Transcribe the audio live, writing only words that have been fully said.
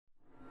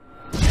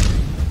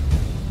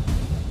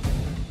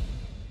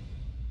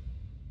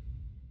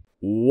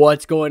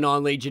What's going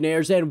on,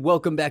 Legionnaires, and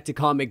welcome back to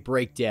Comic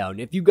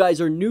Breakdown. If you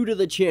guys are new to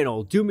the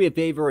channel, do me a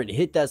favor and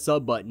hit that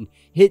sub button,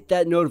 hit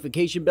that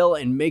notification bell,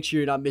 and make sure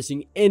you're not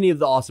missing any of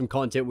the awesome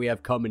content we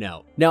have coming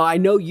out. Now, I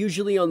know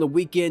usually on the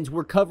weekends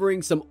we're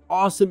covering some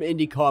awesome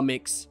indie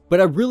comics,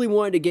 but I really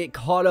wanted to get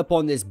caught up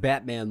on this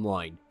Batman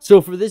line. So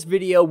for this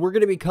video, we're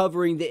going to be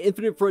covering the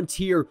Infinite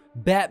Frontier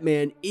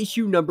Batman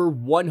issue number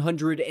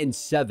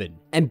 107.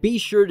 And be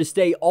sure to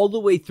stay all the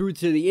way through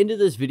to the end of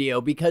this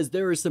video because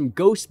there is some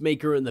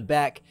Ghostmaker in the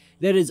back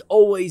that is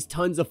always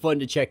tons of fun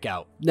to check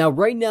out. Now,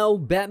 right now,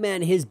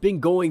 Batman has been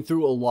going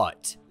through a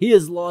lot. He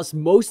has lost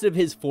most of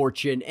his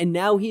fortune, and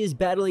now he is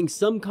battling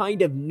some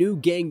kind of new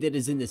gang that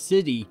is in the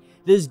city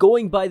that is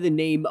going by the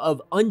name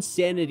of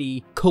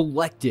Unsanity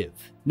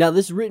Collective. Now,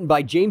 this is written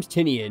by James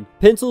Tynion,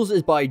 pencils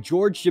is by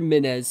George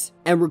Jimenez,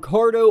 and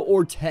Ricardo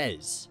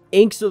Ortiz.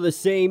 Inks are the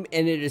same,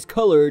 and it is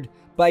colored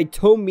by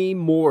Tomi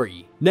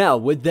Mori. Now,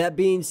 with that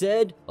being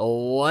said,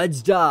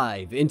 let's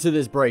dive into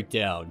this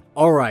breakdown.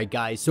 Alright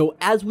guys, so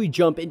as we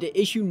jump into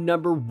issue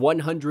number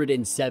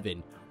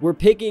 107, we're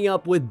picking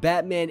up with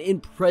Batman in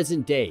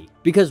present day.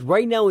 Because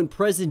right now in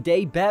present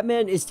day,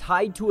 Batman is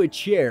tied to a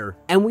chair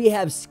and we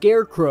have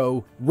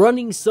Scarecrow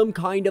running some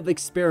kind of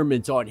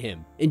experiment on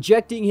him.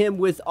 Injecting him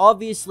with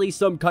obviously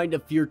some kind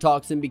of fear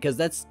toxin because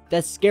that's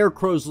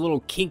Scarecrow's little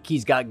kink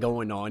he's got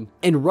going on.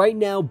 And right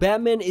now,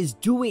 Batman is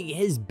doing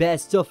his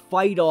best to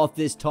fight off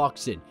this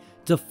toxin.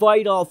 To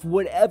fight off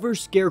whatever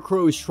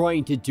Scarecrow is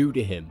trying to do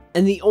to him.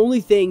 And the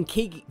only thing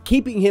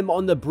keeping him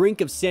on the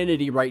brink of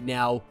sanity right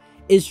now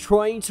is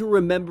trying to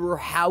remember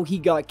how he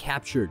got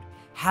captured,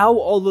 how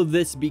all of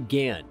this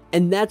began.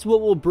 And that's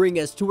what will bring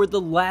us to where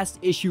the last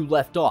issue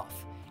left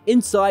off,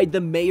 inside the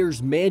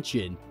mayor's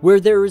mansion, where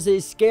there is a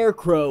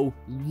Scarecrow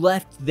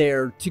left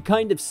there to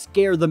kind of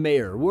scare the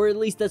mayor, or at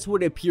least that's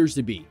what it appears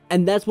to be.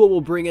 And that's what will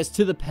bring us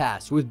to the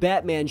past, with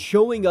Batman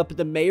showing up at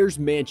the mayor's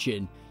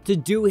mansion to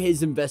do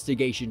his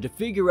investigation, to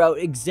figure out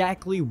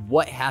exactly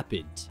what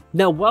happened.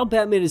 Now, while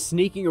Batman is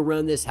sneaking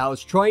around this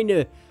house, trying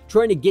to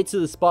get to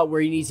the spot where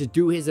he needs to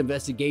do his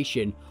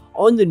investigation,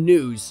 on the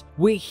news,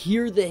 we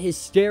hear the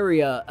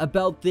hysteria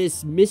about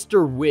this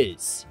Mr.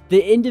 Wiz,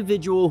 the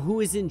individual who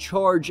is in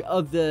charge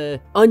of the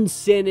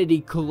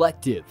Unsanity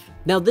Collective.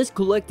 Now, this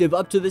collective,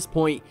 up to this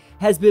point,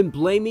 has been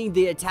blaming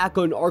the attack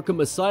on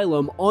Arkham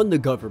Asylum on the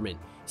government,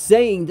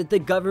 saying that the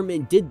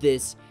government did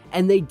this,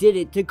 and they did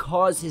it to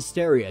cause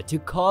hysteria, to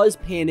cause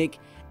panic,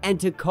 and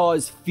to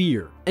cause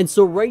fear. And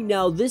so right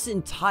now, this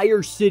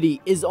entire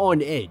city is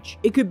on edge.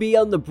 It could be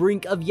on the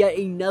brink of yet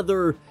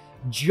another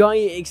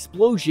giant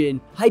explosion,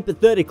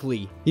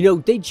 hypothetically. You know,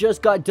 they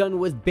just got done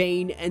with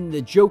Bane and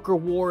the Joker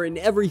War and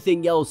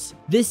everything else.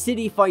 This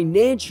city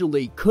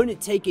financially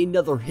couldn't take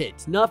another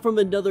hit, not from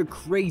another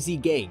crazy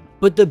gang.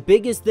 But the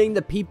biggest thing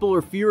that people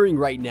are fearing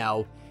right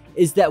now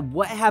is that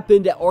what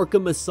happened at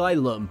Arkham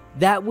Asylum,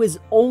 that was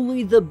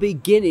only the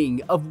beginning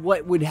of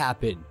what would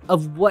happen,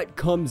 of what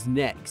comes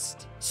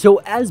next. So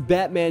as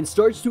Batman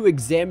starts to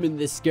examine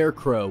this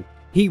Scarecrow,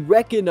 he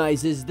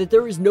recognizes that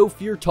there is no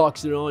fear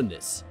toxin on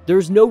this.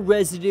 There's no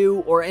residue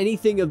or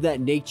anything of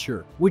that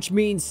nature, which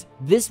means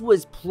this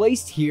was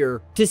placed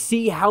here to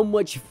see how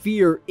much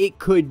fear it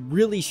could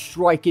really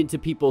strike into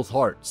people's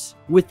hearts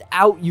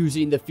without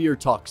using the fear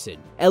toxin.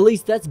 At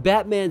least that's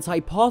Batman's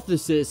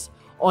hypothesis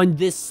on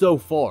this so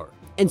far.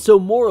 And so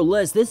more or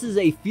less, this is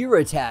a fear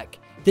attack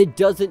that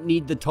doesn't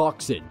need the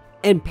toxin.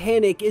 And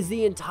panic is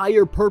the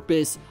entire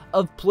purpose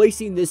of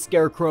placing this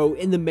Scarecrow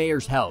in the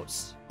mayor's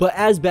house. But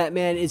as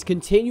Batman is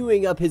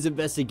continuing up his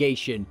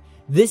investigation,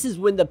 this is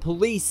when the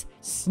police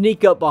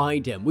sneak up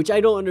behind him, which I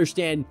don't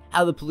understand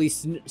how the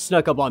police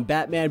snuck up on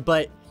Batman,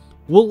 but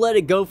we'll let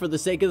it go for the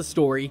sake of the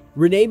story.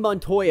 Renee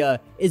Montoya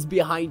is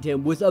behind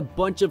him with a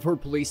bunch of her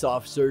police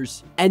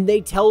officers, and they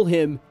tell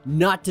him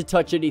not to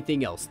touch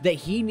anything else, that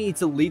he needs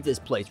to leave this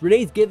place.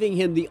 Renee's giving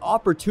him the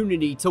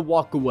opportunity to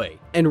walk away.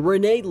 And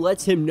Renee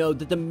lets him know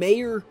that the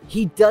mayor,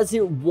 he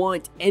doesn't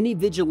want any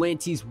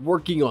vigilantes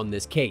working on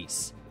this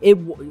case. It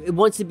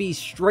wants to be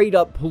straight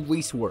up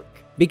police work.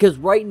 Because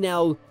right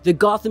now, the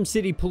Gotham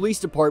City Police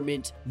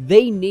Department,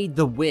 they need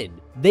the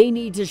win. They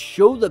need to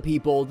show the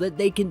people that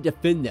they can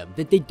defend them,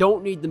 that they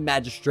don't need the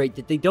magistrate,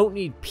 that they don't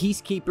need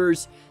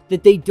peacekeepers,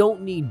 that they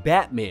don't need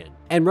Batman.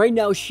 And right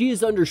now, she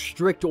is under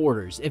strict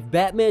orders. If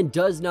Batman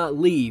does not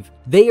leave,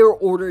 they are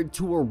ordered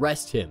to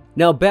arrest him.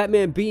 Now,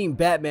 Batman being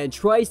Batman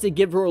tries to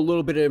give her a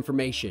little bit of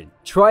information,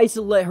 tries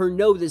to let her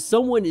know that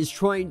someone is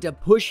trying to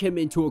push him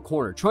into a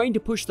corner, trying to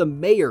push the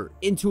mayor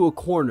into a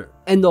corner.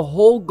 And the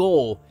whole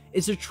goal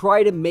is to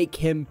try to make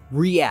him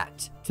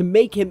react, to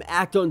make him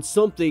act on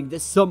something that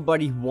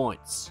somebody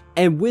wants.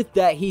 And with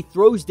that, he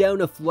throws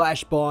down a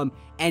flash bomb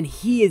and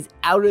he is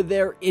out of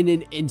there in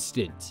an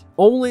instant,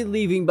 only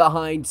leaving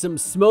behind some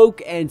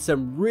smoke and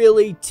some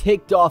really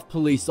ticked off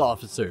police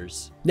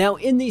officers. Now,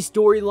 in these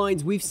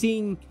storylines, we've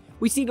seen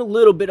a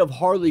little bit of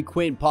Harley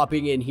Quinn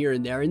popping in here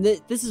and there, and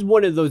this is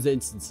one of those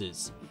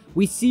instances.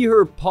 We see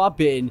her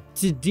pop in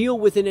to deal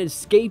with an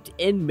escaped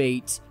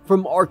inmate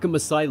from Arkham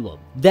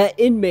Asylum. That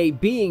inmate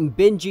being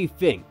Benji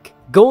Fink.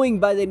 going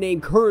by the name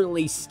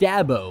currently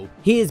Stabbo.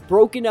 He is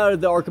broken out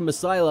of the Arkham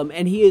Asylum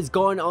and he has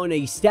gone on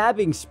a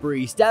stabbing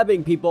spree,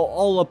 stabbing people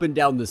all up and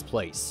down this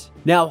place.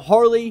 Now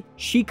Harley,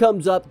 she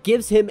comes up,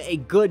 gives him a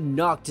good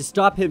knock to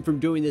stop him from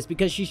doing this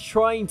because she's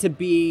trying to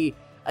be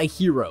a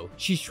hero.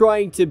 She's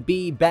trying to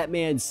be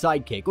Batman's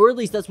sidekick, or at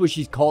least that's what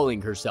she's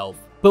calling herself.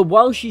 But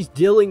while she's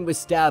dealing with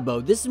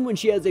Stabbo, this is when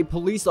she has a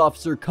police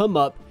officer come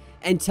up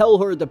and tell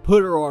her to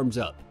put her arms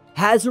up.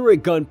 Has her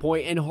at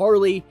gunpoint, and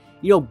Harley,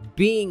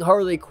 being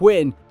Harley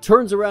Quinn,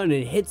 turns around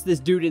and hits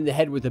this dude in the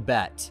head with a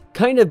bat.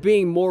 Kind of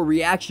being more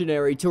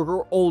reactionary to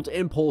her old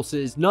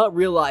impulses, not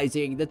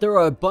realizing that there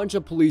are a bunch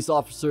of police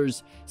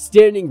officers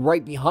standing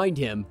right behind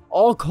him,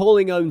 all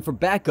calling on him for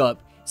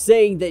backup,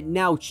 saying that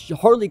now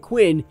Harley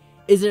Quinn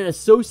is an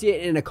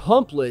associate and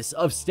accomplice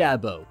of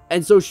Stabbo.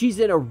 And so she's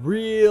in a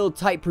real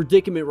tight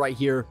predicament right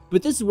here.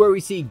 But this is where we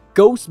see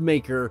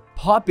Ghostmaker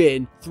pop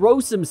in, throw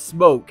some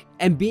smoke,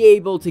 and be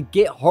able to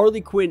get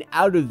Harley Quinn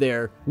out of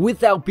there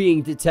without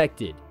being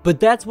detected. But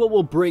that's what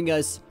will bring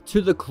us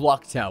to the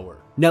clock tower.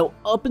 Now,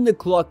 up in the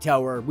clock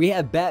tower, we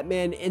have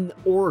Batman and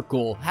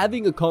Oracle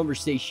having a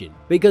conversation,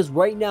 because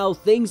right now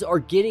things are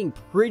getting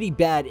pretty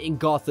bad in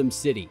Gotham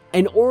City.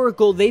 And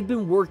Oracle, they've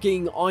been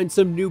working on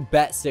some new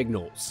bat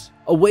signals,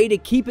 a way to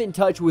keep in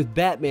touch with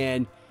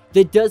Batman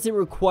that doesn't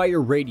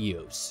require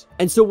radios.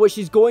 And so what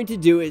she's going to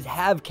do is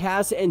have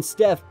Cass and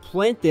Steph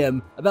plant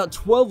them, about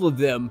 12 of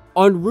them,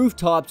 on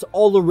rooftops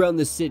all around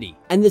the city.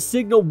 And the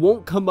signal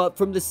won't come up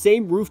from the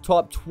same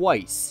rooftop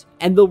twice,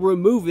 and they'll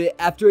remove it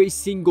after a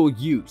single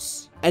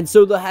use. And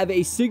so they'll have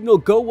a signal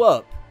go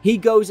up. He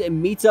goes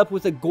and meets up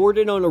with a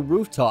Gordon on a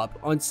rooftop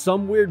on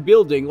some weird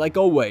building, like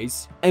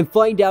always, and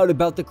find out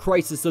about the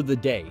crisis of the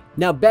day.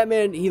 Now,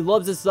 Batman, he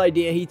loves this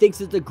idea. He thinks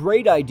it's a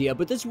great idea,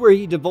 but this is where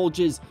he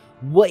divulges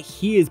what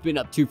he has been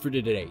up to for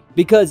today.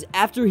 Because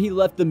after he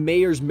left the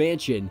mayor's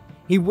mansion,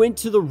 he went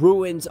to the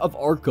ruins of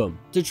Arkham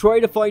to try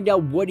to find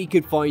out what he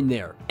could find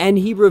there. And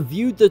he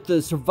reviewed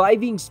the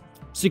surviving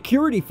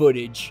security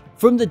footage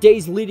from the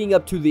days leading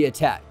up to the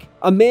attack.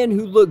 A man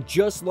who looked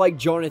just like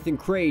Jonathan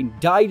Crane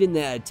died in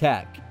that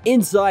attack,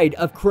 inside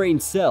of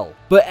Crane's cell.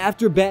 But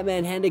after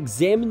Batman had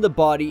examined the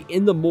body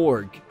in the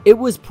morgue, it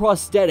was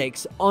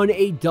prosthetics on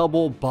a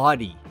double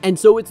body. And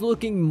so it's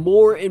looking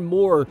more and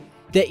more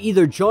that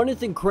either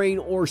Jonathan Crane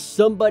or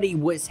somebody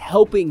was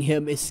helping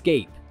him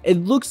escape. It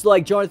looks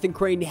like Jonathan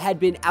Crane had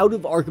been out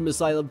of Arkham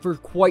Asylum for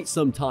quite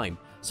some time.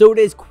 So it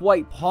is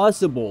quite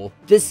possible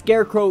this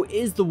Scarecrow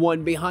is the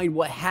one behind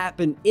what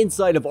happened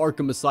inside of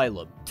Arkham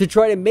Asylum, to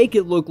try to make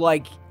it look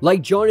like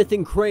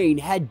Jonathan Crane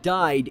had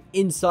died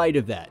inside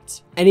of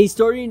that. And he's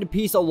starting to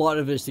piece a lot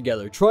of this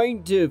together,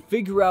 trying to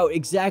figure out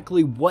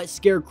exactly what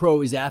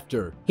Scarecrow is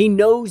after. He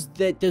knows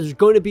that there's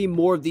going to be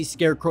more of these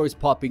Scarecrows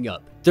popping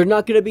up. They're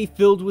not going to be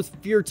filled with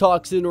fear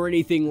toxin or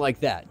anything like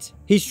that.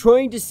 He's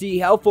trying to see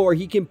how far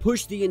he can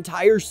push the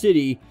entire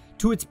city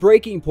to its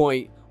breaking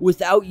point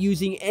without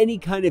using any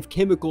kind of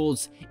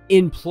chemicals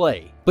in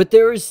play. But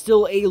there is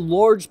still a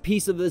large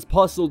piece of this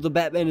puzzle the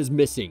Batman is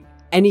missing.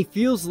 And he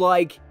feels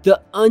like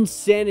the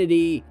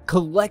Unsanity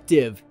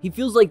Collective, he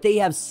feels like they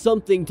have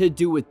something to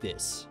do with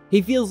this.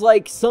 He feels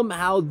like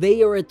somehow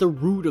they are at the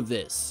root of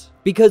this.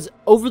 Because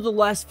over the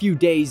last few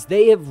days,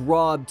 they have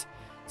robbed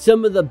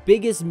some of the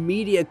biggest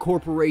media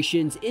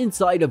corporations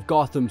inside of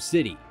Gotham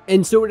City.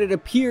 And so it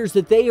appears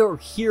that they are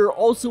here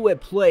also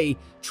at play,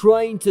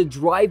 trying to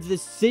drive the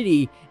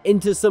city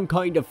into some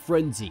kind of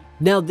frenzy.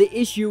 Now, the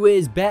issue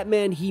is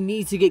Batman, he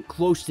needs to get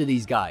close to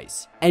these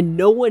guys. And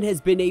no one has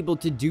been able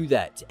to do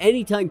that.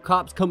 Anytime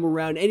cops come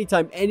around,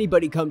 anytime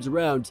anybody comes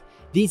around,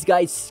 these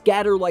guys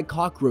scatter like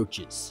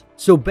cockroaches.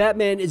 So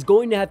Batman is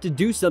going to have to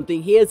do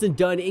something he hasn't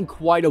done in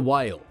quite a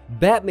while.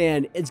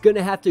 Batman is going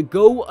to have to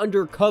go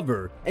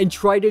undercover and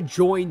try to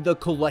join the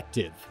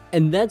collective.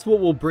 And that's what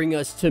will bring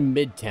us to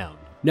Midtown.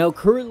 Now,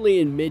 currently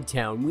in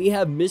Midtown, we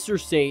have Mr.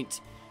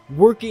 Saint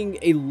working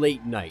a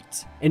late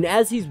night. And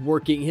as he's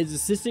working, his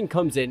assistant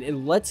comes in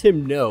and lets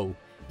him know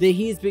that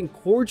he has been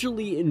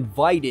cordially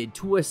invited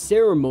to a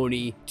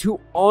ceremony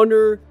to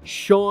honor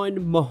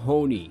Sean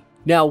Mahoney.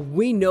 Now,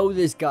 we know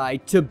this guy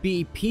to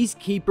be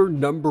Peacekeeper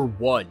number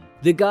 1.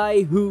 The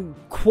guy who,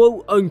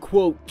 quote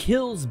unquote,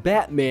 kills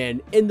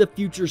Batman in the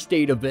Future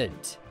State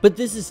event. But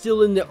this is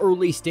still in the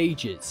early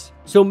stages.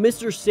 So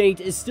Mr. Saint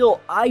is still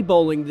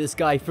eyeballing this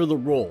guy for the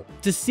role,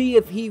 to see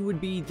if he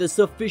would be the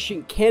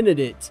sufficient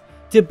candidate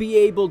to be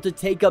able to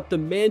take up the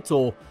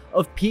mantle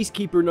of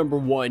Peacekeeper number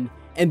 1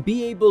 and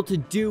be able to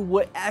do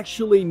what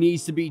actually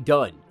needs to be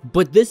done.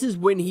 But this is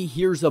when he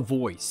hears a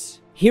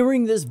voice.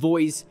 Hearing this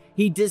voice,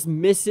 he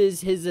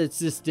dismisses his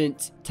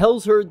assistant,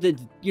 tells her that,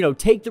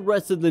 take the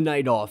rest of the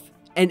night off.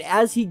 And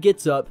as he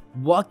gets up,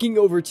 walking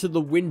over to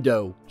the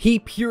window, he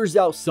peers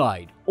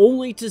outside,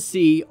 only to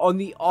see on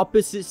the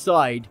opposite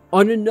side,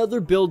 on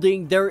another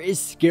building, there is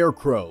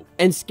Scarecrow.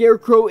 And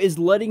Scarecrow is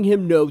letting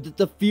him know that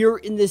the fear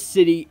in this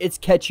city is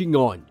catching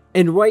on.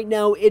 And right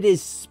now, it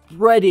is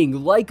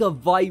spreading like a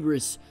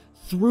virus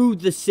through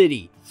the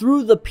city,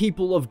 through the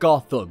people of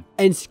Gotham,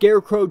 and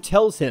Scarecrow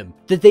tells him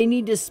that they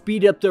need to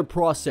speed up their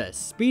process,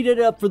 speed it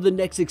up for the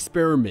next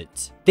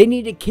experiment. They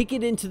need to kick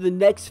it into the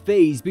next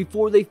phase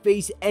before they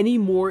face any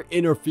more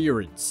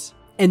interference.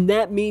 And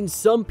that means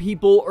some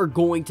people are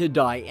going to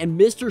die,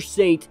 and Mr.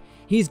 Saint,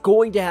 he's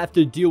going to have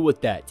to deal with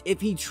that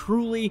if he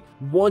truly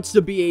wants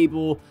to be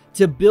able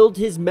to build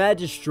his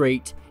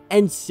magistrate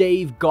and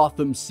save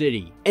Gotham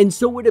City. And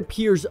so it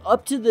appears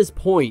up to this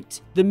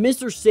point that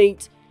Mr.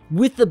 Saint,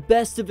 with the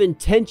best of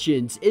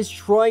intentions, is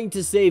trying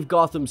to save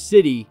Gotham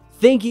City,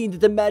 thinking that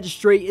the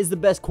magistrate is the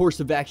best course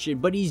of action,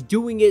 but he's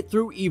doing it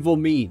through evil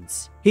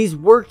means. He's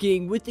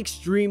working with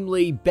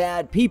extremely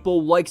bad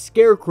people like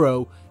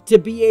Scarecrow to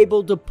be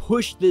able to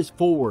push this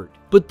forward.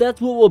 But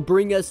that's what will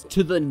bring us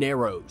to the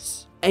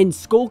Narrows. And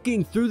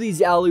skulking through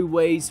these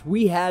alleyways,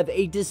 we have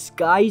a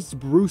disguised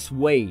Bruce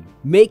Wayne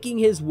making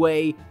his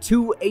way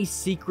to a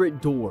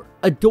secret door.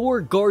 A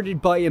door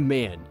guarded by a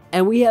man.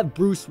 And we have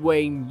Bruce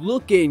Wayne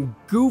looking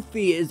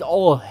goofy as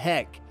all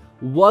heck,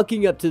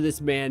 walking up to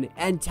this man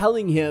and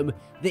telling him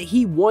that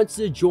he wants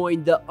to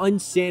join the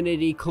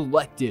Unsanity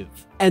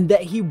Collective and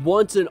that he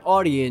wants an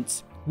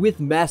audience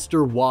with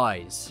Master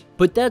Wise.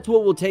 But that's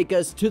what will take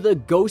us to the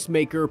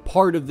Ghostmaker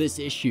part of this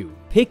issue.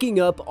 Picking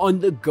up on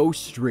the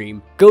Ghost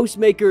stream,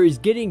 Ghostmaker is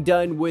getting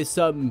done with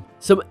some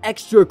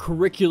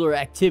extracurricular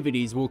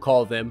activities, we'll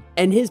call them,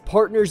 and his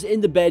partner's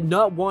in the bed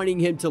not wanting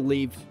him to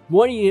leave,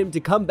 wanting him to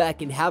come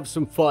back and have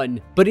some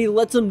fun, but he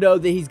lets them know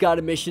that he's got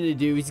a mission to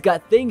do, he's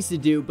got things to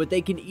do, but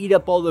they can eat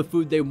up all the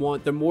food they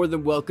want, they're more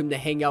than welcome to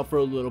hang out for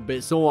a little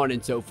bit, so on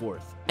and so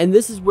forth. And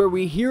this is where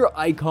we hear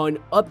Icon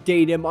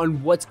update him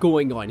on what's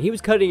going on. He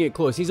was cutting it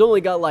close, he's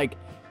only got like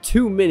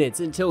 2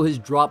 minutes until his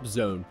drop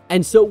zone.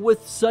 And so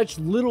with such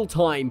little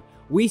time,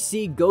 we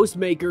see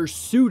Ghostmaker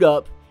suit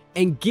up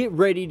and get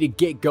ready to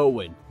get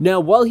going.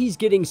 Now, while he's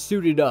getting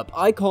suited up,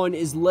 Icon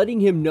is letting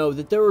him know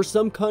that there are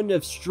some kind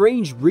of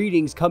strange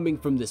readings coming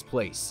from this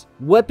place.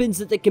 Weapons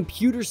that the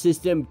computer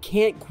system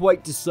can't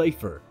quite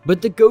decipher.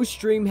 But the Ghost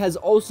stream has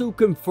also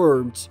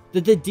confirmed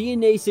that the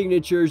DNA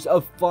signatures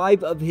of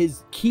 5 of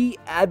his key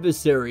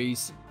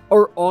adversaries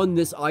are on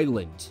this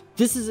island.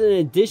 This is in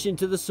addition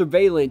to the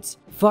surveillance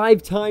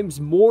 5 times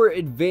more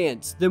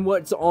advanced than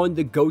what's on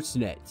the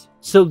GhostNet.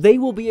 So they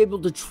will be able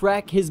to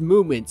track his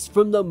movements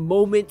from the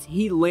moment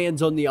he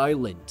lands on the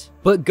island.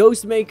 But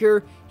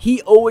Ghostmaker,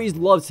 he always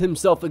loves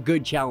himself a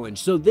good challenge,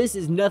 so this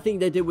is nothing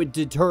that it would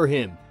deter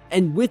him.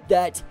 And with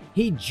that,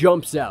 he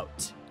jumps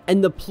out.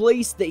 And the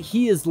place that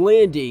he is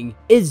landing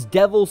is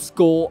Devil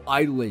Skull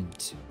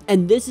Island.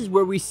 And this is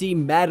where we see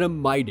Madame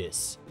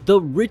Midas, the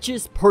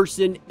richest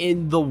person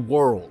in the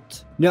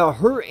world. Now,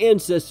 her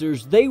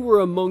ancestors, they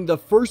were among the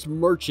first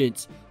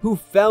merchants who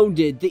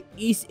founded the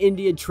East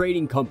India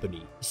Trading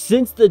Company.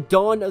 Since the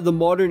dawn of the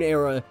modern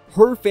era,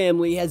 her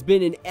family has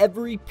been in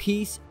every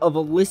piece of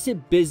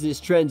illicit business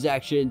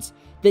transactions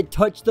that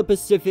touch the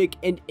Pacific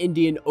and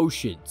Indian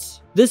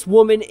Oceans. This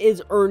woman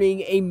is earning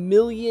 $1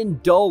 million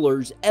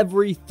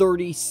every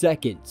 30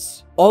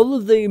 seconds. All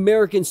of the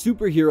American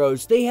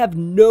superheroes, they have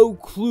no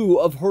clue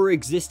of her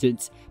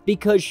existence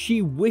because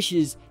she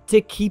wishes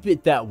to keep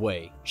it that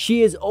way.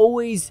 She has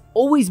always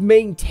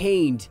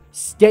maintained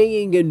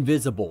staying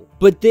invisible.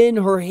 But then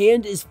her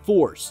hand is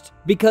forced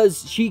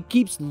because she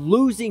keeps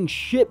losing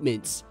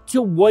shipments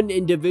to one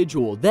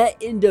individual.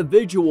 That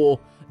individual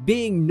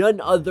being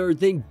none other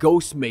than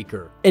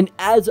Ghostmaker. And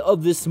as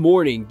of this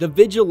morning, the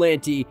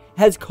vigilante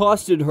has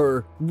costed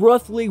her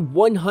roughly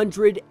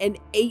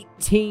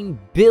 $118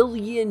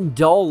 billion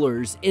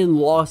in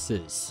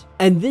losses.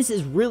 And this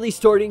is really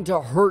starting to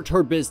hurt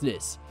her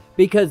business,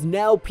 because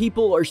now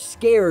people are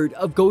scared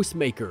of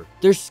Ghostmaker.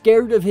 They're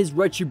scared of his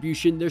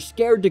retribution, they're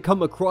scared to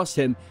come across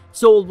him,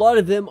 so a lot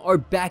of them are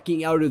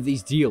backing out of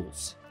these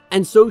deals.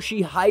 And so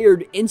she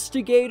hired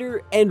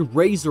Instigator and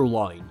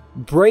Razorline,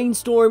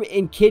 Brainstorm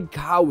and Kid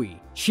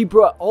Cowie. She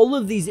brought all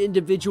of these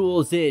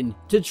individuals in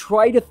to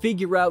try to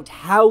figure out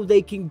how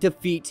they can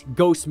defeat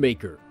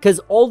Ghostmaker, because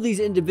all these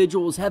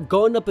individuals have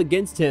gone up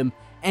against him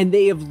and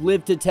they have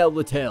lived to tell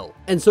the tale.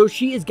 And so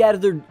she has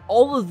gathered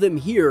all of them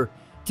here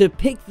to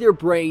pick their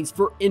brains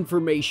for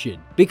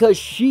information, because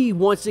she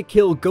wants to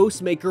kill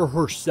Ghostmaker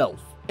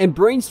herself. And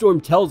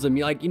Brainstorm tells him,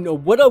 like,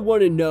 what I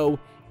want to know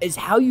is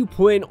how you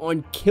plan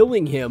on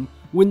killing him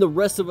when the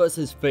rest of us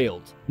has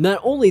failed. Not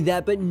only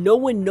that, but no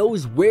one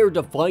knows where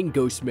to find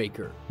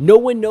Ghostmaker. No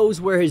one knows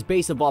where his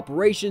base of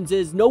operations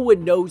is. No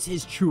one knows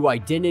his true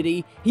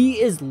identity. He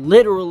is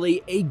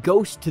literally a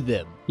ghost to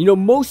them.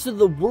 Most of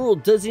the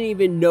world doesn't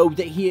even know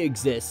that he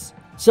exists.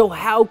 So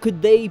how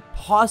could they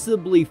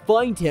possibly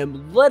find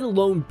him, let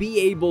alone be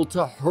able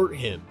to hurt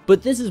him?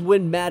 But this is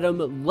when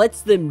Madame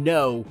lets them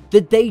know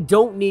that they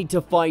don't need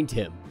to find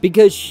him,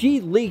 because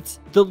she leaked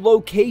the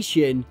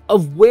location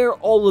of where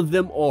all of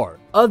them are,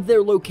 of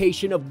their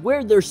location of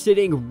where they're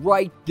sitting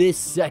right this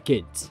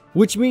second.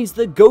 Which means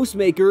the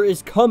Ghostmaker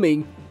is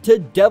coming to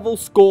Devil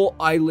Skull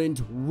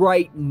Island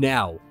right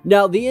now.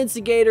 Now, the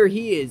instigator,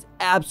 he is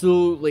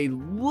absolutely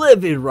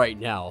livid right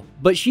now,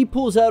 but she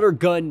pulls out her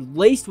gun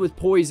laced with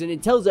poison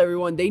and tells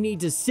everyone they need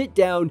to sit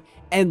down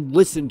and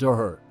listen to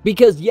her.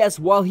 Because yes,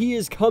 while he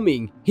is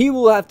coming, he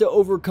will have to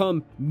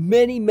overcome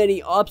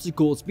many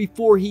obstacles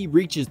before he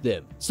reaches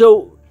them.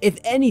 So, if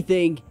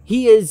anything,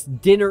 he is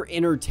dinner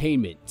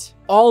entertainment.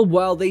 All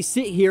while they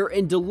sit here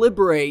and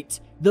deliberate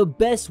the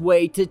best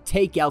way to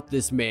take out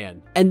this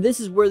man. And this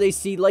is where they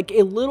see like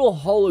a little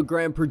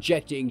hologram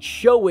projecting,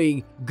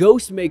 showing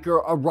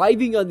Ghostmaker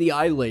arriving on the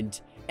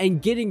island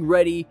and getting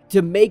ready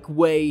to make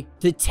way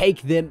to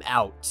take them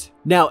out.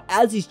 Now,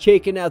 as he's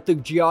checking out the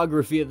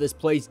geography of this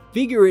place,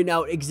 figuring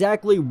out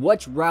exactly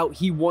which route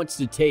he wants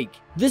to take,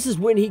 this is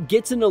when he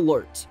gets an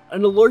alert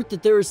that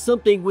there is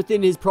something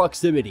within his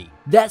proximity.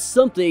 That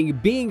something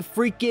being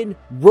freaking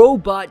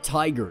robot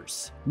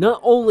tigers. Not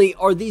only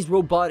are these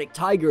robotic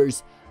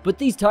tigers, but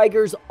these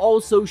tigers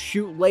also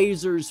shoot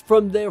lasers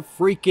from their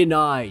freaking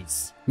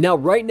eyes. Now,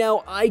 right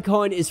now,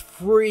 Icon is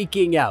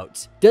freaking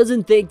out.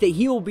 Doesn't think that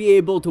he will be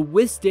able to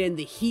withstand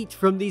the heat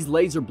from these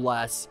laser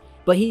blasts.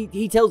 But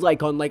he tells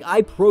Icon, like,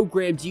 I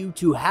programmed you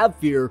to have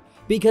fear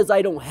because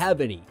I don't have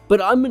any. But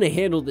I'm gonna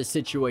handle this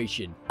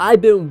situation.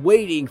 I've been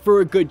waiting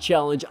for a good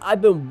challenge.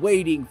 I've been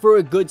waiting for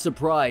a good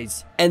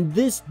surprise. And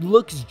this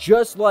looks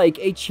just like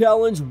a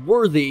challenge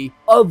worthy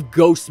of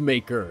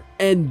Ghostmaker.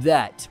 And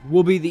that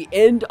will be the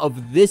end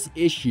of this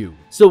issue.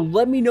 So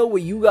let me know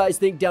what you guys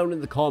think down in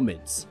the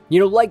comments. You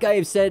know, like I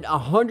have said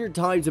 100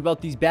 times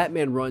about these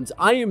Batman runs,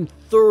 I am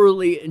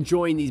thoroughly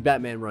enjoying these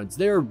Batman runs.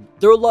 They're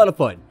a lot of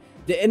fun.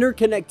 The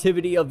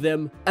interconnectivity of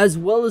them, as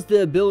well as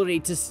the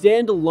ability to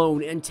stand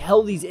alone and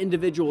tell these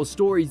individual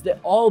stories that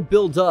all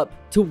build up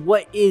to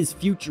what is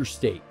Future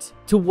State,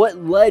 to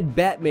what led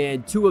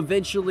Batman to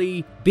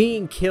eventually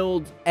being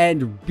killed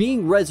and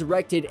being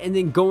resurrected and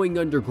then going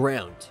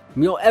underground.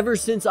 You know, ever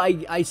since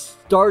I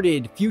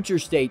started Future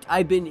State,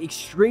 I've been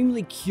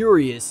extremely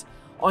curious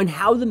on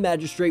how the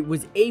Magistrate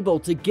was able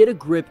to get a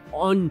grip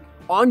on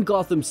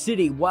Gotham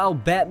City while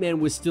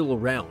Batman was still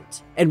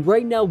around. And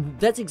right now,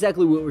 that's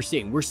exactly what we're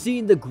seeing. We're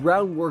seeing the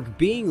groundwork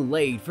being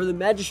laid for the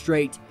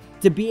Magistrate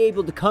to be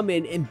able to come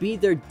in and be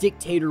their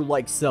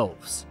dictator-like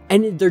selves.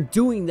 And they're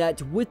doing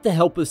that with the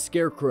help of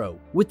Scarecrow.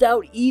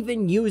 Without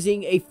even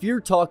using a fear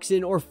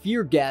toxin or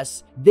fear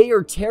gas, they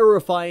are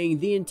terrifying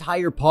the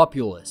entire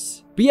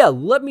populace. But yeah,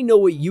 let me know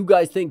what you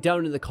guys think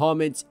down in the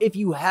comments. If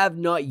you have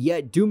not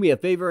yet, do me a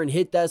favor and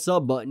hit that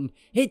sub button,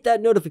 hit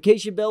that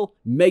notification bell,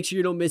 make sure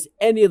you don't miss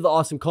any of the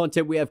awesome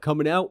content we have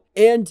coming out,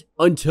 and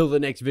until the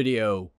next video,